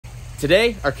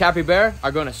Today, our capybara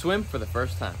are going to swim for the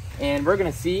first time. And we're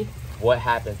going to see what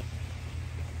happens.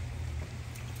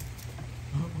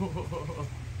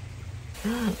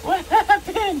 What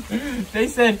happened? They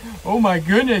said, oh my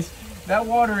goodness, that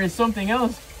water is something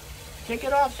else. Shake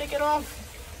it off, shake it off.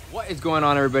 What is going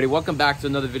on, everybody? Welcome back to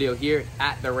another video here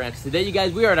at the ranch. Today, you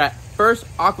guys, we are at that first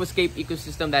aquascape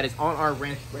ecosystem that is on our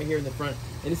ranch right here in the front.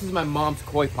 And this is my mom's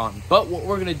koi pond. But what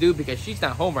we're gonna do, because she's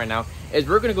not home right now, is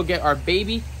we're gonna go get our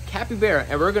baby capybara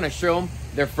and we're gonna show them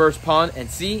their first pond and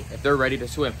see if they're ready to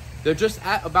swim. They're just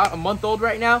at about a month old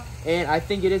right now, and I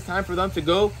think it is time for them to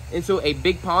go into a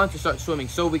big pond to start swimming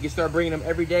so we can start bringing them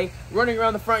every day, running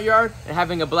around the front yard and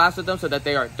having a blast with them so that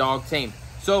they are dog tame.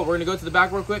 So we're gonna go to the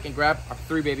back real quick and grab our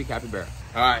 3 baby capybara.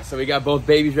 All right, so we got both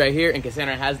babies right here, and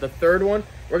Cassandra has the 3rd one.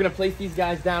 We're gonna place these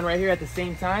guys down right here at the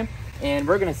same time, and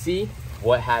we're gonna see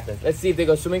what happens. Let's see if they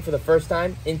go swimming for the first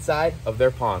time inside of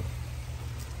their pond.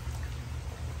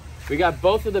 We got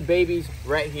both of the babies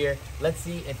right here. Let's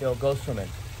see if they'll go swimming.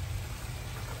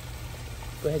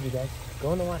 Go ahead, you guys.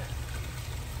 Go in the water.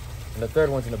 And the 3rd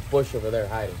one's in the bush over there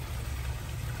hiding.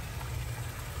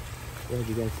 Go ahead,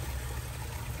 you guys.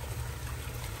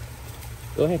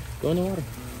 Go ahead. Go in the water.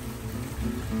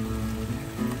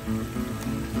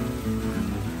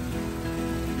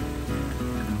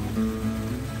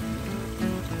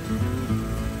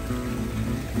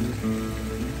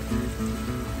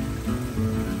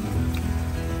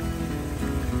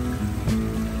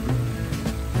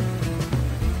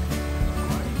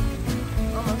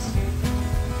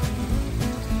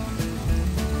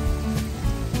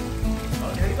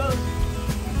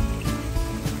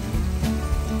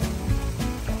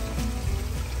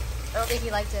 I don't think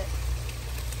he liked it.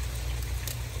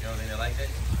 You don't think they liked it?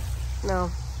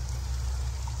 No.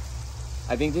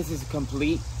 I think this is a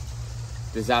complete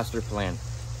disaster plan.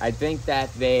 I think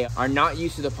that they are not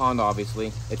used to the pond,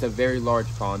 obviously. It's a very large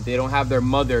pond. They don't have their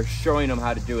mother showing them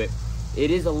how to do it.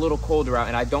 It is a little colder out,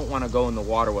 and I don't want to go in the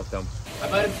water with them. I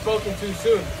might have spoken too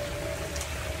soon.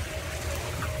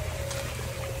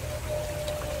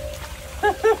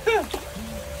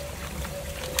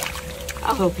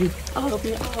 I'll help you. I'll help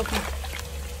you. I'll help you.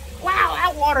 Wow,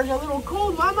 that water's a little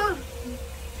cold, Mama.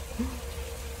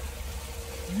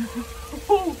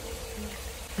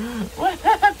 What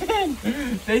happened?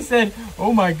 They said,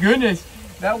 oh my goodness,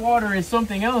 that water is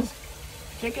something else.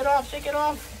 Shake it off, shake it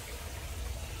off.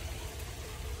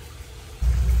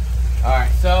 All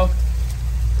right, so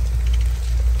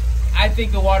I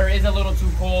think the water is a little too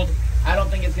cold. I don't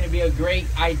think it's going to be a great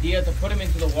idea to put them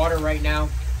into the water right now.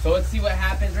 So let's see what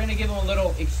happens. We're going to give them a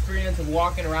little experience of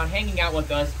walking around, hanging out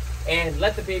with us, and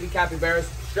let the baby capybaras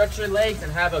stretch their legs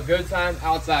and have a good time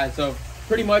outside. So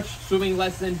pretty much swimming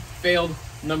lesson failed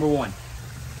number 1.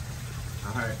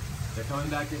 All right, they're coming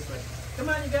back this way. Come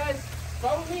on, you guys,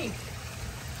 follow me.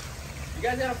 You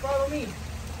guys gotta follow me.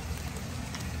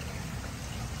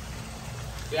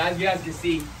 So as you guys can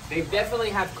see, they definitely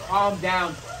have calmed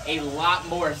down a lot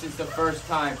more since the first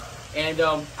time. And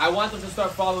I want them to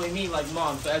start following me like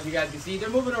Mom. So as you guys can see, they're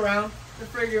moving around. They're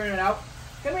figuring it out.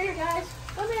 Come here, guys.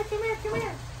 Come here, come here, come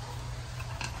here.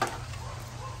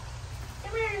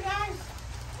 Come here, you guys.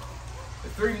 The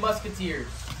 3 musketeers.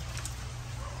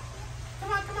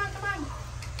 Come on, come on, come on.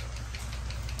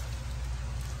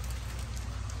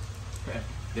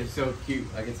 They're so cute,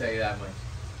 I can tell you that much.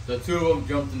 So 2 of them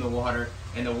jumped in the water,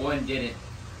 and the 1 didn't.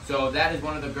 So that is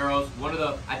one of the girls.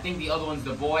 I think the other one's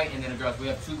the boy, and then a girl. So we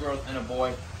have 2 girls and a boy,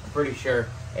 I'm pretty sure.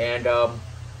 And the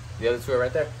other 2 are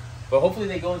right there. But hopefully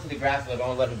they go into the grass and I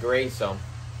don't let them graze some.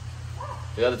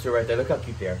 The other 2 right there, look how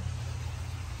cute they are.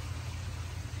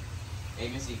 Hey,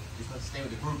 Missy, you're supposed to stay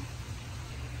with the group.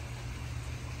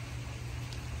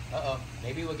 Uh-oh,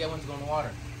 maybe we'll get one to go in the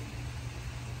water.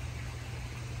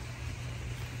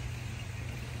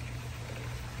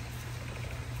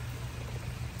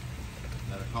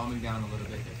 Now they're calming down a little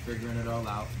bit. They're figuring it all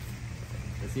out.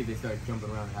 Let's see if they start jumping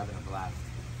around and having a blast.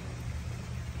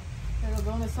 There they'll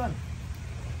go in the sun.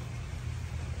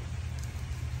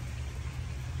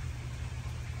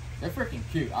 They're freaking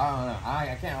cute. I don't know.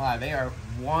 I can't lie. They are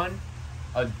one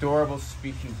adorable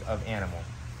species of animal.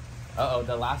 Uh-oh,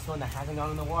 the last one that hasn't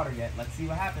gone in the water yet. Let's see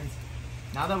what happens.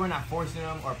 Now that we're not forcing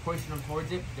them or pushing them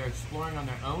towards it, they're exploring on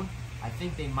their own. I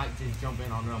think they might just jump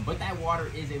in on their own. But that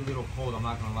water is a little cold, I'm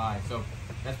not going to lie. So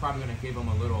that's probably going to give them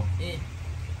a little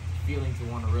feeling to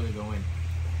want to really go in.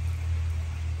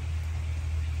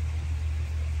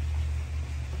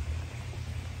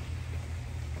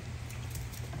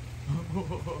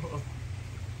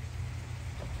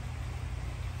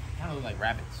 Kind of look like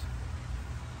rabbits.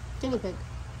 Guinea pig.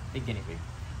 Big guinea pig.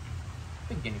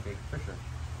 Big guinea pig, for sure.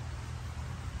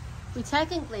 We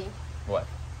technically What?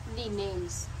 Need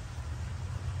names.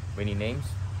 We need names?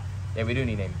 Yeah, we do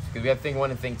need names. Because we have thing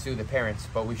 1 and thing 2, the parents.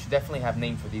 But we should definitely have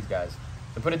names for these guys.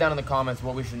 So put it down in the comments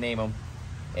what we should name them.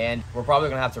 And we're probably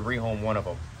going to have to rehome one of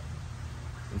them.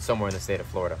 And somewhere in the state of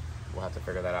Florida. We'll have to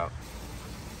figure that out.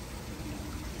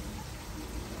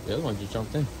 The other one just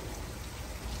jumped in.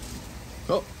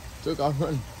 Oh, took off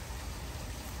running.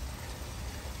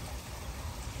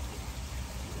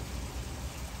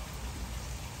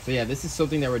 So yeah, this is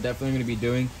something that we're definitely going to be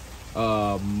doing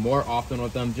more often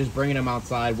with them. Just bringing them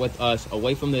outside with us,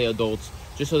 away from the adults,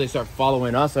 just so they start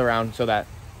following us around. So that,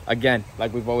 again,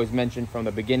 like we've always mentioned from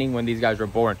the beginning when these guys were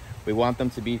born, we want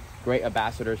them to be great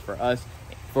ambassadors for us,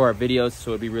 for our videos.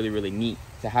 So it'd be really, really neat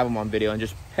to have them on video and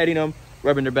just petting them,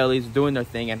 rubbing their bellies, doing their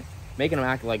thing, and making them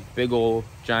act like big old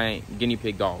giant guinea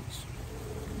pig dogs.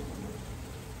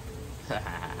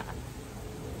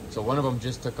 So one of them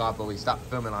just took off, but we stopped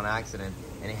filming on accident,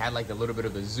 and it had like a little bit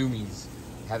of the zoomies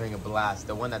having a blast.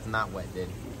 The one that's not wet did.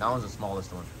 That one's the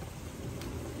smallest one.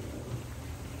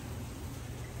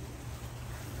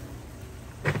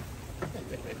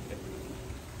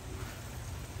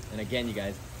 And again, you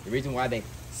guys, the reason why they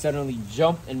suddenly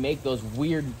jump and make those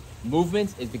weird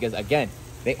movements is because, again,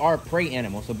 they are prey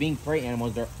animals. So being prey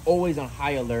animals, they're always on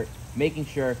high alert, making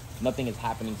sure nothing is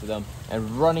happening to them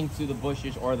and running to the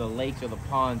bushes or the lakes or the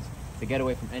ponds to get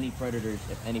away from any predators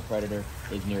if any predator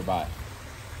is nearby.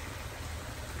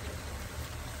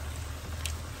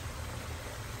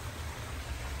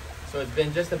 So it's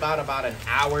been just about an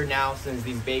hour now since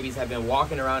these babies have been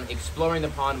walking around exploring the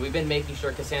pond. We've been making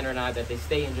sure, Cassandra and I, that they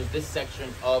stay in just this section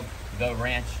of the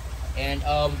ranch. And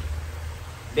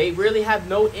they really have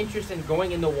no interest in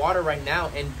going in the water right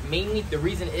now. And mainly the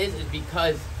reason is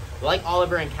because, like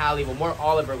Oliver and Callie, but more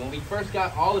Oliver, when we first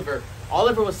got Oliver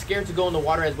was scared to go in the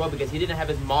water as well because he didn't have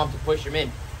his mom to push him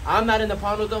in. I'm not in the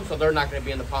pond with them, so they're not going to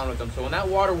be in the pond with them. So when that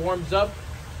water warms up,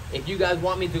 if you guys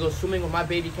want me to go swimming with my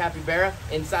baby capybara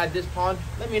inside this pond,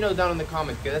 let me know down in the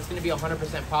comments, because that's going to be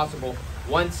 100% possible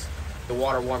once the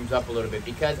water warms up a little bit.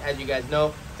 Because as you guys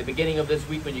know, the beginning of this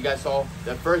week when you guys saw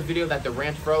the first video that the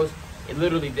ranch froze, it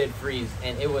literally did freeze,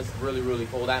 and it was really, really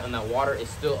cold out, and that water is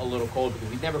still a little cold because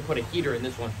we never put a heater in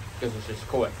this one because it's just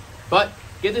cold. But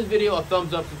give this video a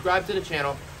thumbs up, subscribe to the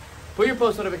channel, put your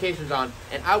post notifications on,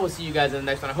 and I will see you guys in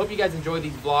the next one. I hope you guys enjoy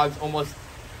these vlogs almost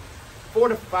 4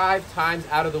 to 5 times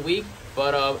out of the week.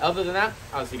 But other than that,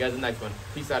 I'll see you guys in the next one.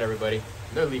 Peace out, everybody.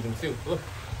 They're leaving too. Look.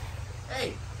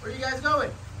 Hey, where are you guys going?